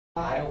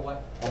I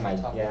what? Oh my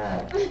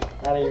god.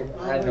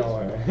 I know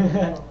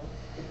her.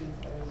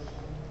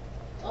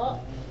 Oh.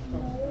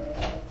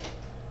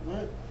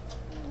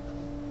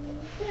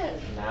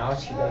 Now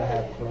she's gonna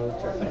have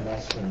closer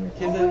connection with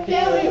Kiss you. it, kiss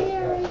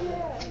it.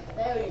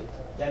 There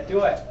Yeah, do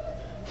it.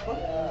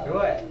 Do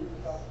it.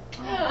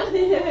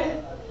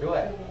 Do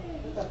it.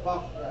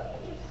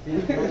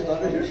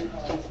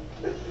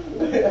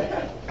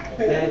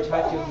 Then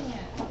try to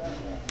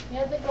You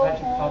have to go try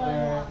to home.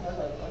 cover.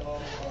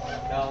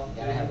 No, You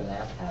gotta have a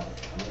laptop.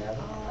 Yeah.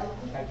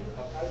 try to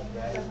cover. Go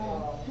Right?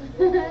 home.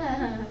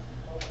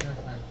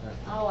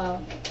 Oh well.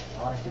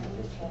 I wanna see the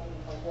picture.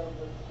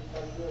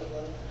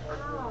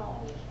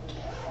 Ow.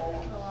 Oh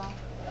well.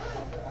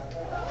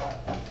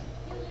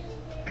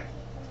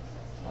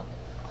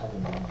 I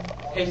don't know.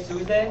 Hey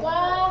Susan,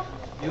 What?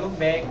 you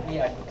make me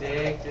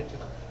addicted to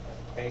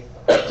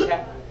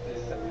check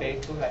the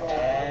Facebook like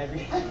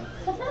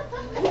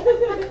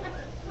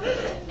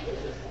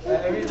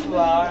every 2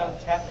 hours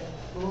I'm checking.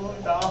 Oh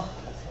no.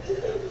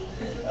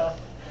 No.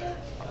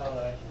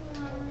 No.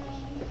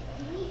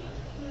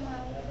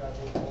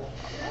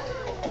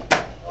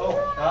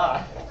 Oh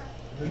God.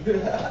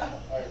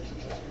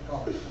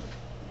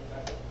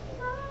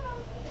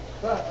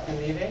 You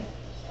leaving?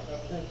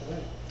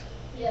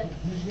 Yes.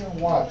 He's gonna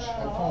watch.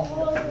 I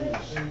told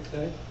him to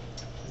leave.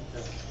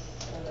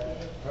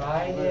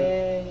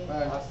 Friday,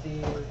 Bye. I'll see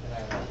you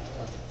tonight.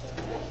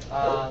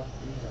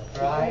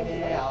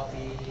 Friday, I'll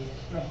be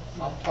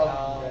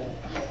uptown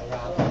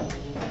around 2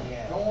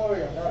 p.m. Don't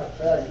worry, I got it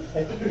back.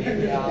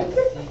 Maybe I'll see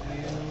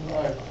you.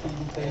 Alright,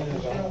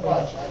 he's gonna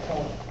watch. I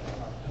told him.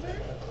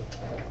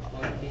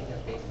 Will it be in the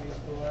bakery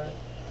store?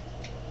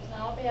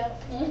 I'll be at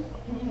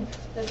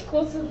that's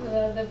close to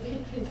the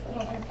bakery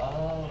store.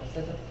 Oh, is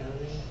that the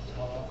building?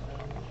 Oh.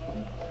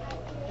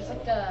 It's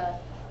like a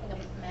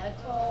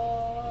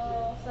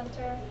medical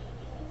center.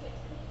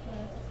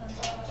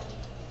 Medical center.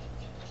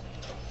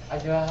 I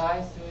go,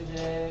 hi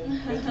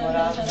Susan, guess what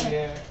I'm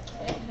here.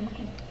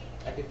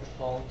 I get the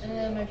phone too. And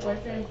then my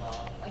boyfriend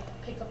like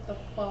pick up the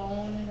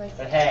phone and like.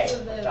 But hey,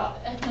 Susan. stop.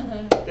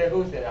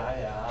 Who's it?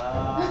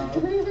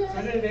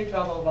 Susan in big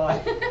trouble, bye.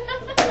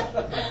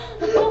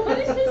 What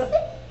did she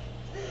say?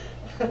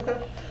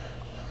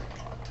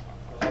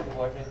 My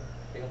boyfriend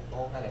pick up the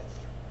phone and like,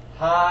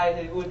 hi,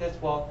 who's this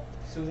one?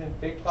 Susan in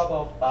big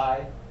trouble,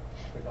 bye.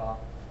 Pick off.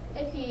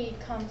 If he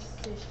comes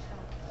to shop.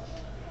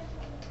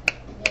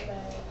 Yeah,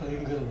 but.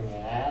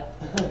 Yeah.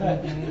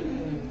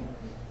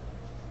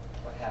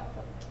 What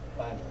happened?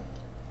 Bye.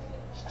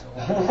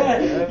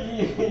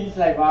 He's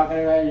like walking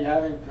away, you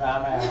having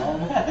drama at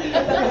home.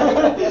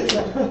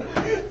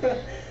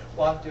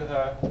 Walked to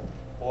her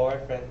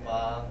boyfriend's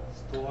mom's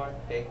store,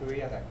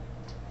 bakery, and like,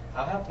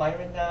 I'll have mine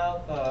right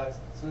now, but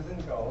Susan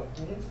goes,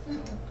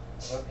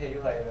 I'll pay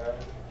you later.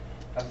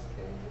 I'm just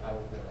kidding, I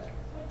will do that.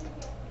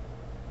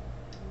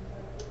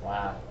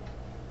 Wow.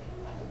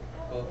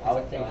 Go I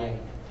was kiss thinking,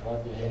 goodbye.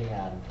 what you hitting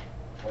on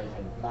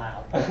boyfriend's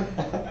mouth.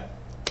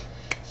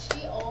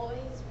 She always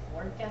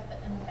work in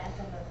the back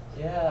of her.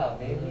 Yeah,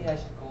 maybe I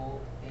should go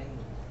in.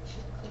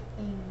 She's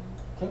cooking.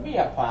 Could be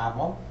a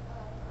problem.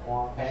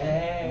 More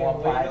Hey, more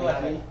what are you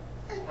privacy. doing?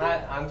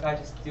 I'm trying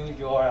to steal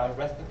your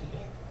recipe.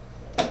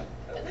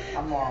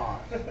 Come on.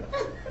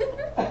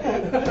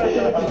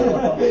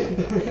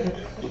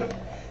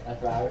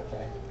 That's what I would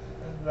say.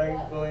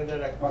 Like going there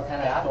like, What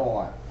kind of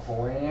store?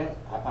 Korean?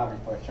 I probably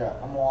for sure.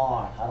 Come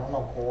on. I don't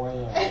know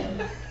Korean.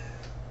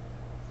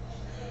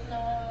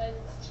 No,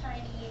 it's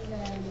Chinese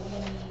and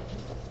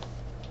Vietnamese.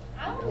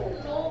 I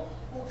don't know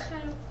what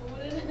kind of food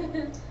it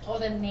is. Or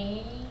the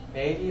name.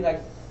 Maybe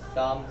like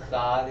some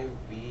Saturday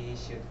we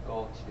should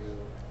go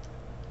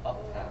to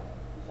Uptown.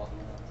 Walk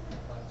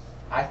around.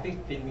 I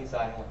speak Vietnamese, so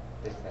I know what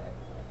they say.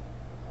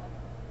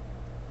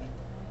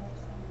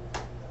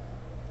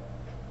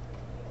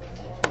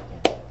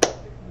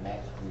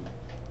 Next week.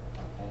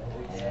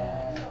 Okay?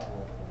 Yeah.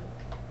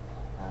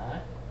 Huh?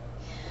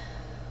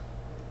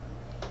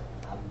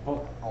 I'm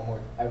booked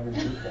almost every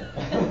weekend.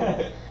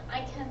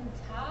 I can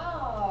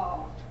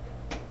tell.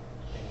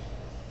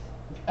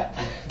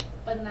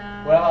 But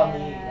now. Well, I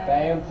mean,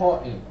 Very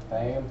important.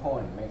 Very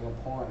important. Make an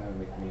appointment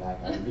with me like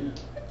a week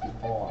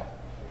before.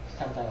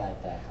 Something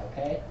like that,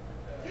 okay?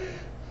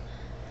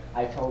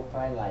 I told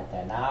friend like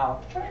that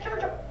now. Check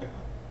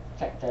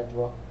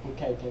schedule. Who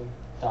taking?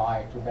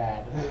 Sorry, too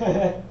bad.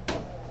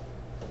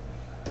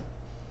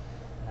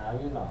 Now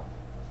you know.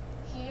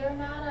 You're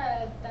not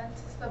a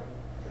dentist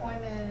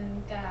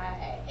appointment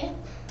guy.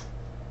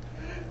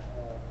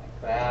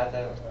 Grab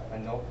my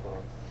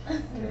notebook.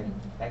 Okay.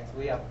 Next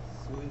week I'm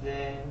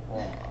Susan.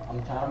 Well,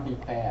 I'm trying to be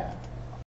fair.